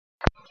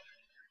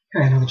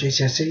Okay, another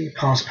GCSE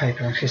past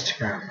paper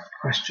histogram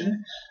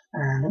question,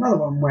 and another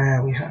one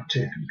where we have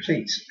to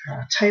complete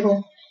a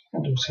table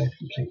and also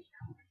complete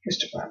a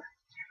histogram.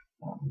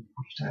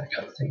 I've just had a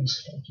couple of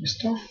things that I've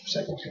missed off,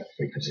 so we'll get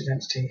frequency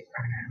density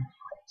and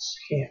heights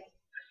here.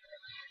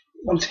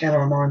 Once again,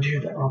 I'll remind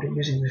you that I'll be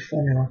using the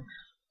formula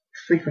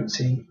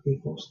frequency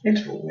equals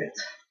interval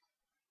width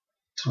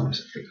times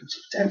frequency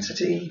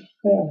density,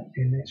 or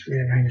in its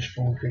rearranged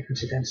form,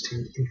 frequency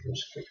density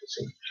equals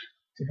frequency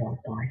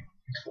divided by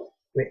interval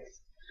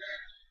width.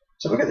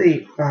 So look at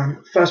the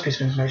first piece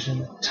of information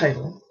in the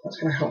table. That's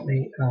going to help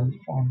me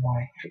find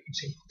my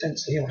frequency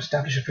density, or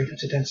establish a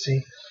frequency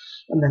density,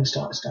 and then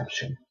start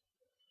establishing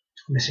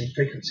missing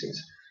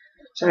frequencies.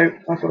 So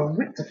I've got a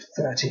width of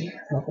 30,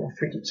 and I've got a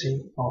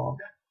frequency of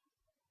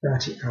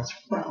 30 as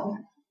well.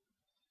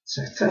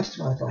 So 30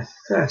 divided by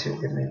 30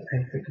 will give me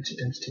a frequency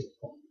density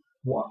of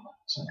 1.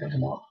 So I'm going to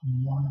mark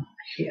 1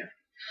 here.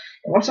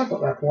 And once I've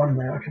got that 1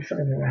 there, I can fill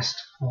in the rest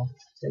of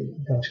the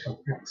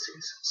vertical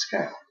axis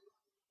scale.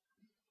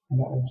 And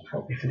that will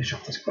help me finish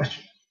off this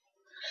question.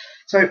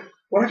 So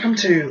when I come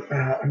to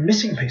a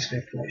missing piece of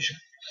information,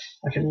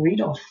 I can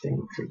read off the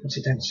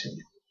frequency density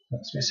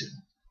that's missing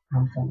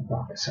from the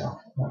graph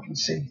itself. And I can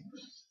see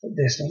that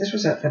this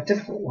was a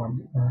difficult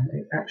one.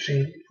 It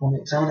actually, on the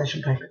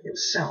examination paper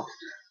itself,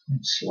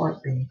 went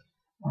slightly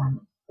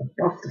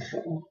above the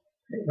 4.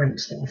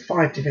 There were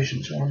 5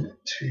 divisions, 1,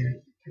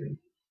 2, 3,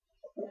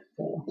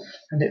 4,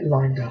 and it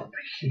lined up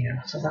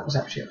here. So that was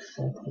actually at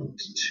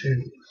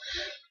 4.2.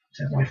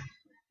 So my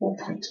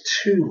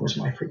 4.2 was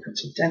my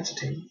frequency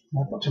density,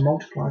 and I've got to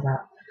multiply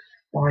that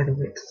by the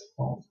width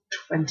of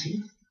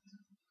 20.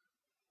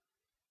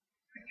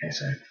 Okay,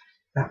 so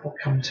that will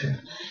come to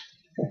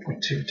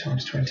 4.2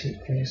 times 20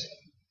 is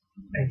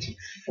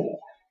 84,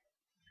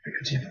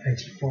 frequency of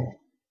 84.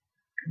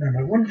 Now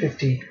my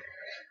 150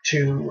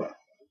 to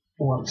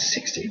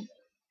 160,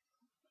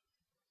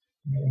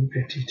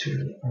 150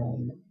 to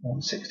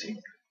 160.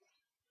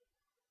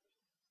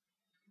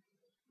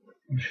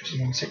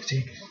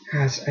 160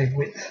 has a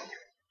width,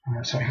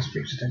 has a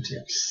frequency density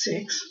of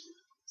 6.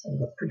 So we've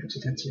got a frequency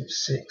density of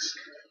 6.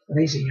 And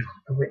these are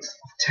a width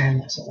of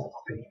 10, so that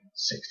will be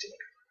 60.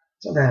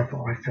 So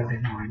therefore I filled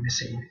in my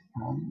missing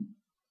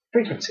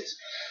frequencies,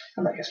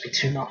 and that gets me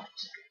 2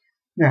 marks.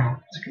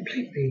 Now, to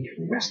complete the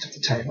rest of the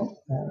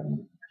table,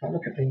 if I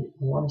look at the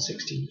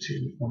 160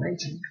 to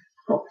 180,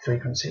 I've got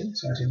frequency,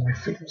 so I do my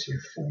frequency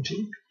of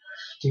 40,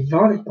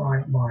 divided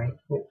by my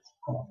width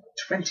of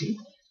 20,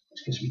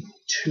 which gives me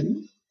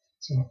 2.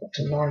 So I've got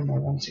to line my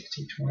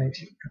 160 to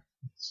 180 up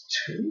with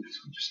 2. So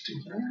I'll just do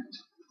that.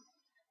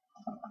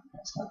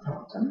 That's that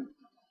part done.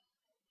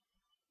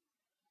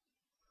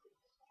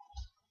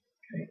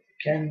 Okay,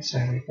 again, so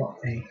we've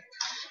got the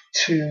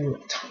 2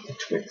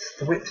 times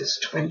the width is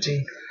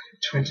 20.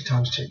 20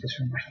 times 2 gives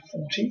me my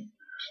 40.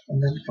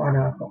 And then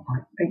finally I've got my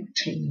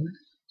 18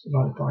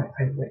 divided by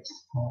a width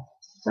of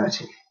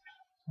 30.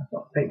 I've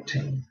got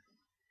 18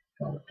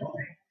 divided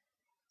by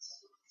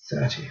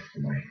 30 for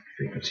my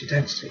frequency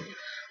density.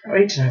 Now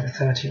 18 over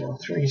 30, well,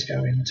 3's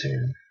go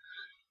into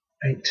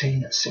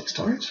 18 at 6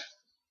 times,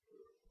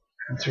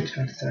 and 3's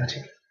going to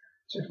 30.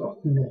 So we've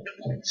got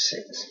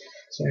 0.6.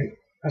 So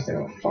as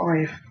there are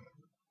 5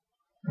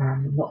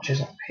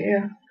 notches up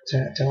here,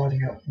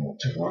 dividing up 0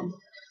 to 1,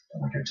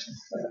 then I go to the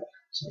third.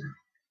 So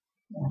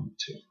 1,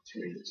 2,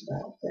 3, it's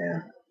about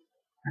there,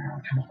 and I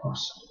come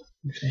across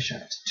and finish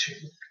at 2,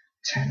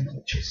 10,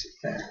 which is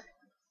there.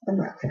 And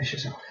that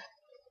finishes off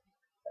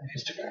the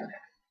histogram.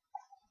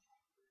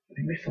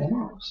 Giving me 4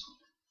 marks.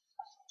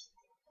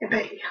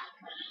 Yippee!